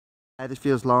This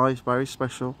feels live, very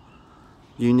special,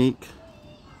 unique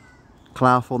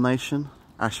cloud formation,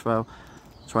 Ashvale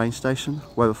train station,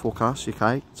 weather forecast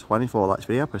UK 24 lights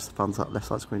video. Press the thumbs up left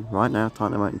side screen right now.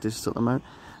 Time to moment in digital at the moment.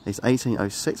 It's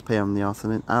 18:06 PM in the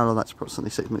afternoon. Hour of that's approximately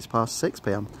 6 minutes past 6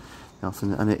 PM in the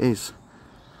afternoon, and it is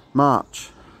March,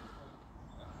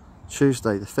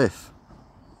 Tuesday the 5th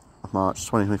of March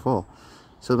 2024.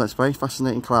 So that's very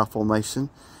fascinating cloud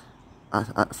formation at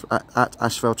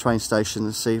Ashvale train station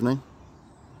this evening.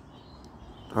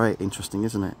 Very interesting,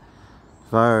 isn't it?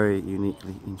 Very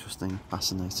uniquely interesting,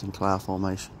 fascinating cloud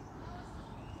formation.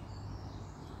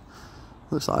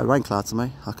 Looks like a rain cloud to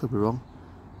me. I could be wrong.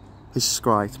 Please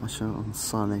subscribe to my channel on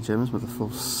Sunday Gems with the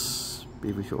full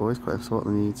speed we should always quite what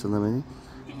the needs and the many.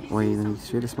 Where you need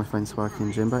to. This is my friend Sparky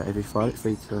and Jimbo every Friday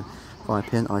 3 to 5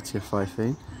 PM ITF 5.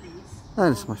 And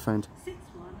this is my friend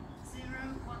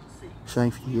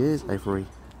Shane for years every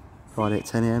Friday at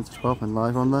 10 AM to 12 and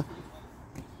live on the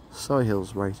Surrey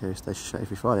Hills radio station show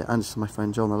every Friday. And this is my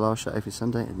friend John, the live show every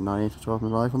Sunday at 9 AM to 12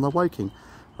 and live on the Woking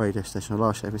radio station, the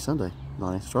live show every Sunday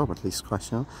 9 AM to 12. At least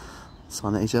question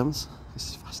Sunday Gems.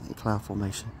 This is fascinating cloud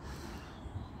formation.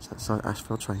 It's outside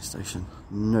Ashvale train station.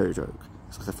 No joke.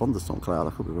 It's like a thunderstorm cloud,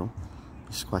 I could be wrong.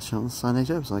 Just question on Sunday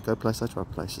Gems and I go places, I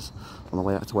drive places on the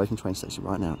way out to Woking train station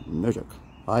right now. No joke.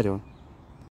 Bye, everyone.